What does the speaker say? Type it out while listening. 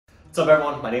What's up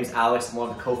everyone, my name is Alex, I'm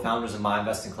one of the co-founders of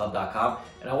myinvestingclub.com,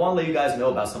 and I want to let you guys know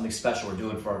about something special we're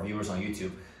doing for our viewers on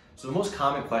YouTube. So the most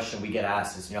common question we get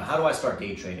asked is, how do I start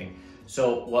day trading?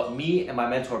 So what me and my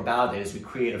mentor Bao did is we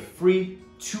create a free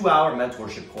 2-hour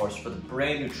mentorship course for the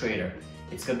brand new trader.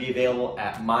 It's going to be available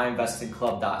at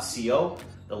myinvestingclub.co.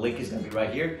 The link is going to be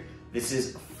right here. This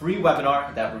is a free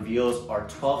webinar that reveals our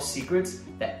 12 secrets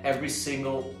that every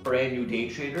single brand new day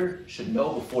trader should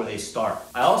know before they start.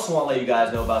 I also want to let you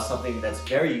guys know about something that's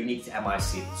very unique to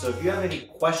MIC. So if you have any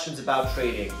questions about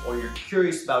trading, or you're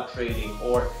curious about trading,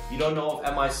 or you don't know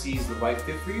if MIC is the right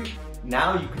fit for you,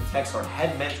 now you can text our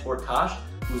head mentor Tosh,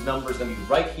 whose number is going to be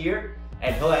right here,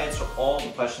 and he'll answer all the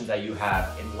questions that you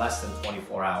have in less than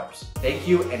 24 hours. Thank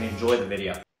you and enjoy the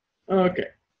video. Okay.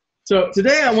 So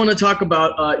today I want to talk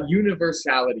about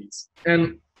universalities,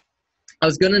 and I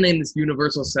was going to name this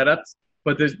universal setups,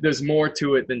 but there's more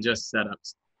to it than just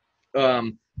setups.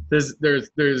 When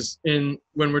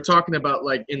we're talking about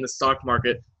like in the stock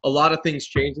market, a lot of things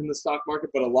change in the stock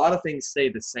market, but a lot of things stay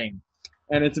the same,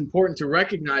 and it's important to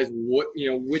recognize what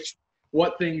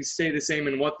things stay the same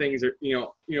and what things are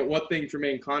what things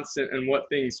remain constant and what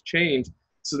things change,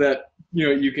 so that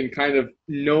you can kind of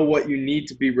know what you need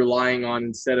to be relying on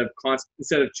instead of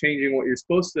changing what you're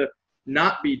supposed to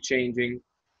not be changing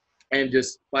and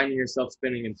just finding yourself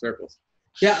spinning in circles.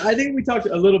 Yeah, I think we talked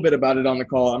a little bit about it on the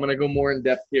call. I'm going to go more in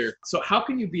depth here. So how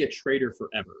can you be a trader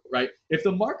forever, right? If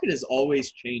the market is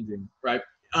always changing, right?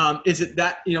 Is it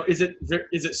that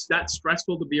that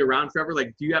stressful to be around forever?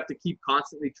 Like, do you have to keep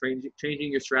constantly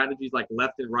changing your strategies like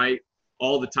left and right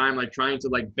all the time, like trying to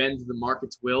like bend to the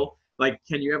market's will? Like,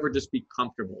 can you ever just be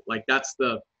comfortable? Like, that's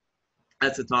the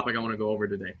topic I want to go over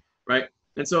today, right?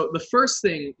 And so the first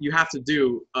thing you have to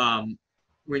do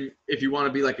if you want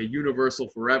to be like a universal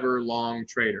forever long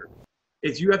trader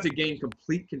is you have to gain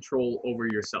complete control over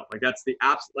yourself. Like, that's the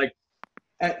absolute,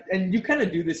 and you kind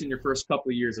of do this in your first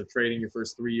couple of years of trading, your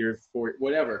first 3 years, 4,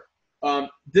 whatever.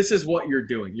 This is what you're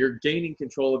doing. You're gaining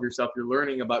control of yourself. You're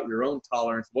learning about your own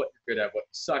tolerance, what you're good at, what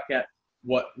you suck at,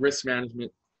 what risk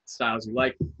management styles you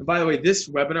like. And by the way, this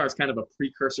webinar is kind of a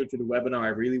precursor to the webinar I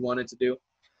really wanted to do.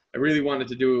 I really wanted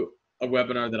to do a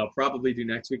webinar that I'll probably do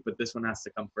next week, but this one has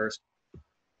to come first.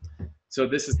 So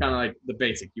this is kind of like the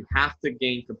basic. You have to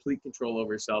gain complete control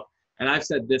over yourself. And I've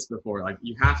said this before, like,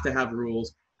 you have to have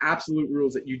rules, absolute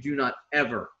rules that you do not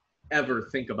ever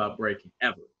think about breaking,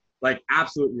 ever. Like,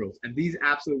 absolute rules. And these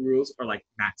absolute rules are like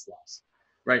max loss,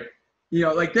 right?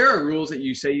 Like, there are rules that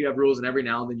you say you have rules and every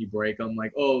now and then you break them.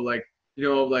 Like, oh, like,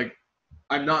 like,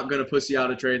 I'm not going to pussy out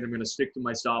a trade. I'm going to stick to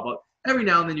my stop. Every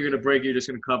now and then you're going to break. You're just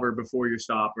going to cover before your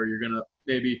stop, or you're going to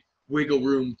maybe wiggle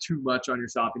room too much on your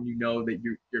stop, and that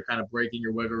you're kind of breaking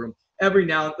your wiggle room. Every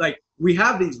now, like, we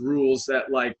have these rules that,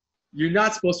 like, you're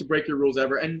not supposed to break your rules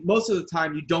ever, and most of the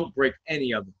time you don't break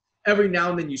any of them. Every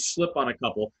now and then you slip on a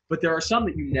couple, but there are some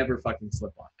that you never fucking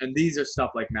slip on. And these are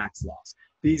stuff like max loss.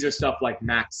 These are stuff like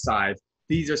max size.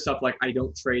 These are stuff like, I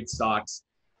don't trade stocks.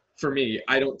 For me,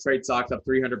 I don't trade stocks up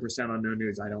 300% on no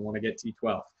news. I don't want to get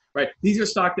T12, right? These are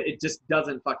stocks that it just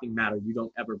doesn't fucking matter. You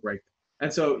don't ever break them.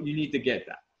 And so you need to get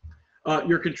that.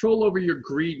 Your control over your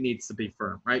greed needs to be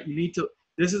firm, right? You need to,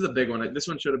 this is a big one. This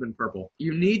one should have been purple.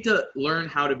 You need to learn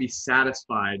how to be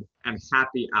satisfied and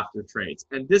happy after trades.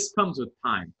 And this comes with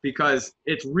time, because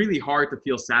it's really hard to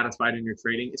feel satisfied in your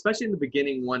trading, especially in the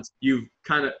beginning. Once you've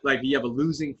kind of, like, you have a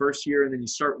losing first year and then you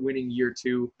start winning year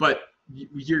 2, but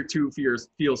year 2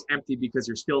 feels empty because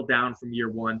you're still down from year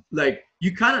 1. Like,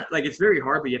 you kind of, like, it's very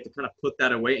hard, but you have to kind of put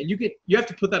that away, and you have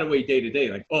to put that away day to day.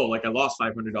 Like, oh, like, I lost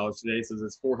 $500 today, so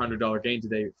this $400 gain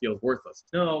today feels worthless.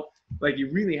 No, like,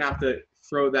 you really have to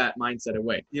throw that mindset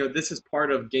away. This is part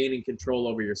of gaining control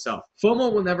over yourself.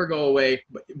 FOMO will never go away,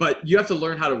 but you have to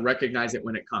learn how to recognize it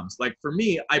when it comes. Like, for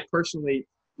me, I personally,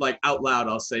 like, out loud,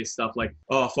 I'll say stuff like,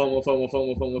 oh, FOMO,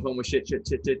 shit,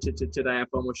 I have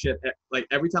FOMO, shit. Like,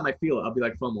 every time I feel it, I'll be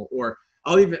like, FOMO. Or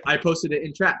I posted it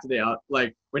in chat today.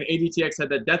 Like, when ADTX had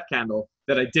that death candle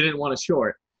that I didn't want to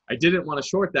short. I didn't want to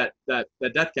short that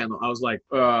death candle. I was like,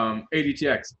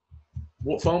 ADTX,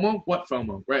 what FOMO? What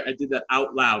FOMO? Right? I did that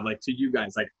out loud, like, to you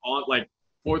guys, like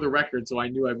for the record, so I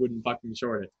knew I wouldn't fucking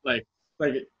short it. Like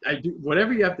I do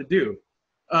whatever you have to do.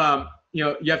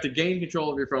 You have to gain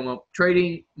control of your FOMO.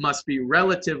 Trading must be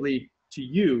relatively, to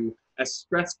you, as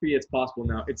stress-free as possible.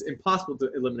 Now, it's impossible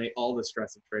to eliminate all the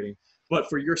stress of trading, but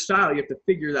for your style, you have to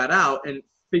figure that out and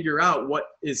figure out what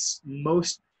is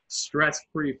most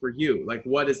stress-free for you. Like,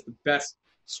 what is the best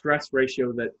stress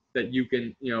ratio that you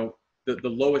can, the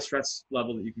lowest stress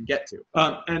level that you can get to.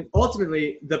 And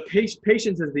ultimately, the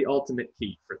patience is the ultimate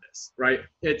key for this, right?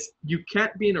 You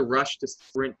can't be in a rush to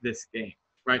sprint this game,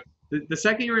 right? The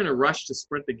second you're in a rush to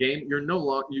sprint the game, you're no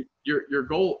longer your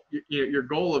goal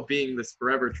of being this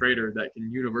forever trader that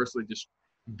can universally just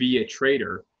be a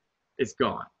trader is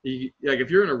gone. Like if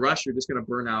you're in a rush, you're just going to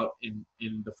burn out in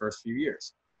the first few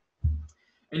years.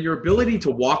 And your ability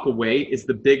to walk away is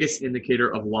the biggest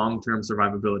indicator of long-term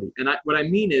survivability. And what I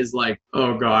mean is like,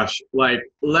 oh gosh, like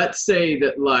let's say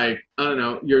that like, I don't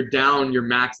know, you're down your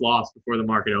max loss before the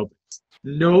market opens.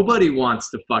 Nobody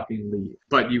wants to fucking leave,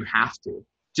 but you have to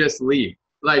just leave.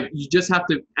 Like you just have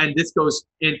to, and this goes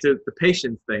into the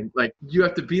patience thing. Like you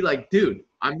have to be like, dude,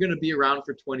 I'm going to be around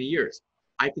for 20 years.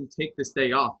 I can take this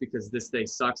day off because this day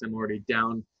sucks. I'm already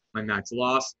down my max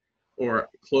loss, or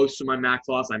close to my max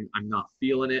loss. I'm not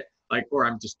feeling it, like, or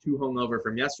I'm just too hungover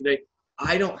from yesterday.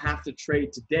 I don't have to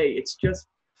trade today. It's just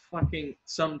fucking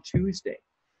some Tuesday.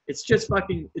 It's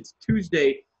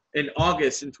Tuesday in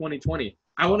August in 2020.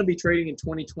 I want to be trading in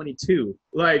 2022.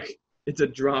 Like it's a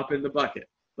drop in the bucket.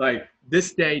 Like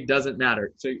this day doesn't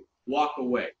matter. So walk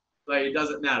away. Like it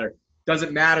doesn't matter.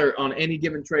 Doesn't matter on any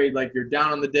given trade. Like you're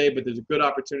down on the day, but there's a good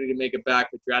opportunity to make it back.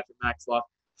 If you're at your max loss,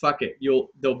 fuck it.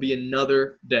 There'll be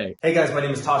another day. Hey guys, my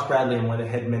name is Tosh Bradley. I'm one of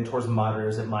the head mentors and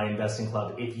moderators at My Investing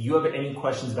Club. If you have any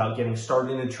questions about getting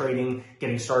started in trading,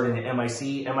 getting started in MIC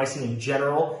in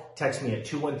general, text me at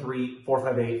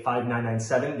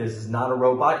 213-458-5997. This is not a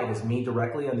robot. It is me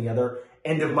directly on the other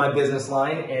end of my business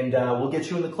line, and we'll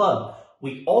get you in the club.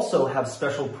 We also have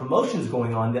special promotions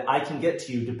going on that I can get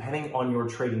to you depending on your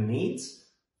trading needs.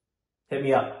 Hit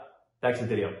me up. Back to the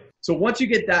video. So once you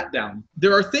get that down,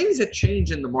 there are things that change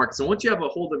in the market. So once you have a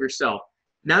hold of yourself,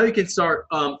 now you can start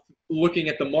looking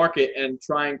at the market and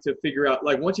trying to figure out,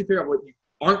 like once you figure out what you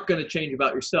aren't going to change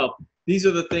about yourself, these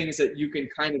are the things that you can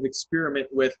kind of experiment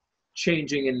with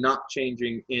changing and not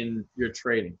changing in your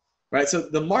trading, right? So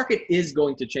the market is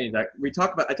going to change. I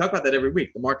talk about that every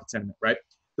week, the market sentiment, right?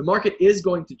 The market is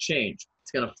going to change.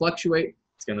 It's going to fluctuate.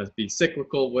 It's going to be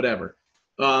cyclical, whatever.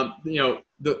 The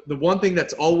one thing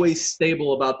that's always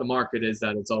stable about the market is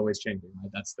that it's always changing, right?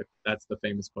 That's the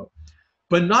famous quote.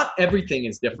 But not everything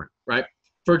is different, right?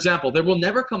 For example, there will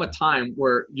never come a time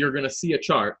where you're going to see a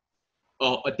chart,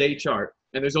 a day chart,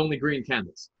 and there's only green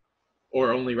candles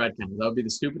or only red candles. That would be the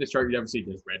stupidest chart you'd ever see,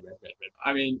 just red, red, red, red.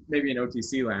 I mean, maybe in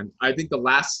OTC land. I think the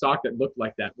last stock that looked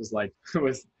like that was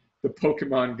the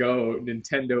Pokemon Go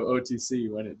Nintendo OTC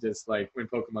when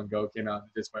Pokemon Go came out,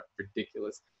 it just went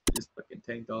ridiculous. Just fucking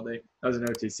tanked all day. That was an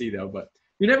OTC though, but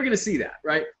you're never going to see that,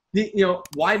 right?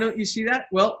 Why don't you see that?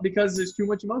 Well, because there's too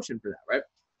much emotion for that, right?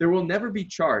 There will never be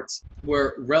charts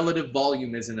where relative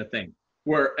volume isn't a thing,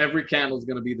 where every candle is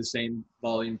going to be the same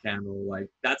volume candle. Like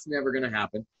that's never going to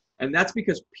happen. And that's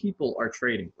because people are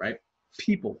trading, right?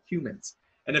 People, humans.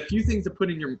 And a few things to put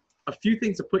your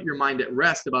mind at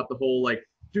rest about the whole, like,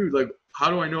 dude, like, how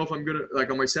do I know if I'm going to, like,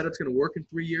 my setup's going to work in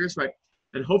 3 years, right?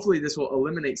 And hopefully this will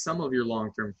eliminate some of your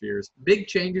long-term fears. Big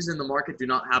changes in the market do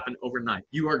not happen overnight.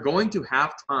 You are going to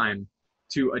have time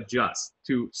to adjust,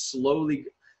 to slowly,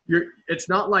 it's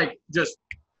not like just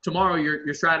tomorrow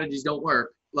your strategies don't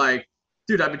work. Like,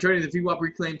 dude, I've been trading the VWAP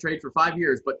reclaim trade for 5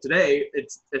 years, but today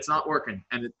it's not working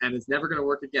and it's never going to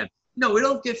work again. No,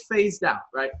 it'll get phased out,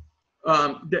 right?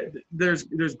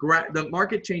 The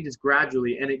market changes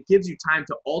gradually, and it gives you time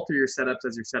to alter your setups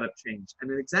as your setup change.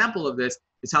 And an example of this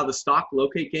is how the stock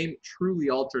locate game truly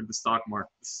altered the stock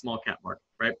market, the small cap market,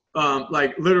 right?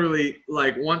 Like literally,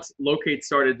 like once locate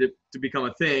started to become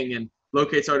a thing, and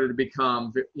locate started to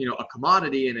become, a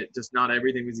commodity, and it just not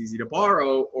everything was easy to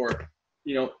borrow, or,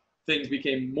 things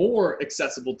became more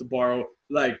accessible to borrow.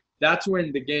 Like that's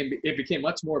when it became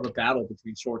much more of a battle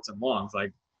between shorts and longs.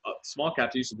 Like, small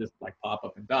caps used to just like pop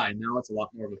up and die. Now it's a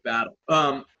lot more of a battle.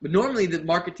 But normally the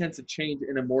market tends to change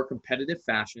in a more competitive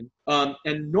fashion.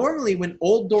 And normally when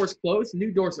old doors close,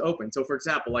 new doors open. So for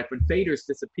example, like when faders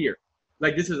disappear,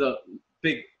 like this is a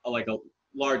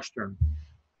large term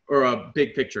or a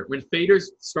big picture. When faders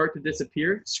start to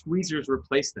disappear, squeezers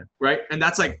replace them, right? And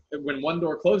that's like when one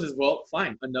door closes, well,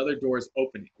 fine, another door is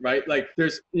opening, right? Like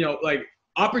there's, like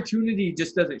opportunity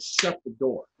just doesn't shut the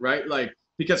door, right? Like,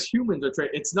 because humans are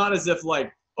trading. It's not as if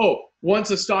like, oh, once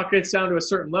a stock gets down to a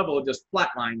certain level, it just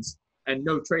flatlines and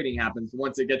no trading happens.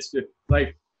 Once it gets to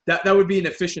like that would be an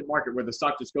efficient market where the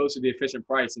stock just goes to the efficient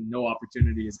price and no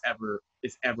opportunity is ever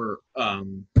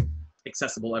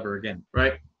accessible ever again,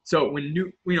 right? So when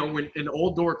when an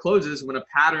old door closes, when a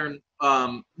pattern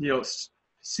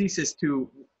ceases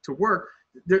to work,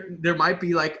 there might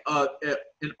be like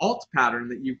an alt pattern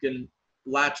that you can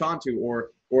latch onto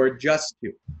or adjust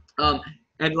to.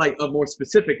 And like a more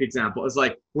specific example is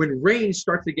like when range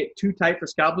starts to get too tight for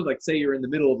scalpers, like say you're in the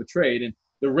middle of a trade and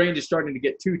the range is starting to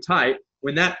get too tight,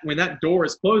 when that door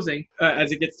is closing,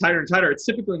 as it gets tighter and tighter, it's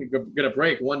typically going to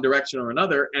break one direction or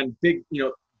another, and big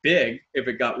if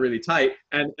it got really tight,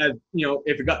 and as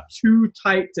if it got too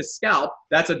tight to scalp,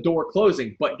 that's a door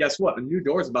closing. But guess what? A new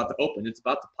door is about to open. It's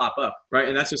about to pop up, right?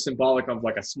 And that's just symbolic of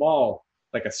like a small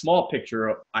picture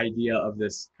of idea of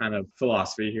this kind of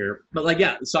philosophy here. But like,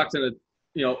 yeah, the stock's gonna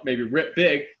maybe rip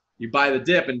big. You buy the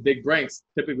dip, and big breaks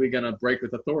typically gonna break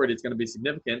with authority. It's gonna be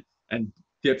significant, and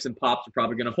dips and pops are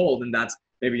probably gonna hold, and that's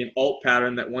maybe an alt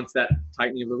pattern that once that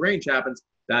tightening of the range happens,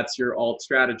 that's your alt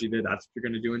strategy there. That's what you're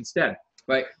gonna do instead.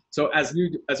 Right. So as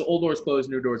old doors close,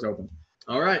 new doors open.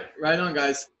 All right. Right on,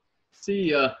 guys.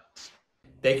 See ya.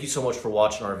 Thank you so much for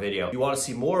watching our video. If you want to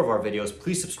see more of our videos,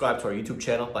 please subscribe to our YouTube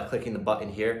channel by clicking the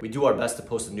button here. We do our best to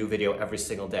post a new video every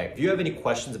single day. If you have any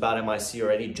questions about MIC or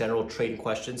any general trading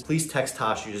questions, please text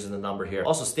Tosh using the number here.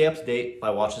 Also, stay up to date by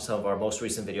watching some of our most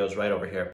recent videos right over here.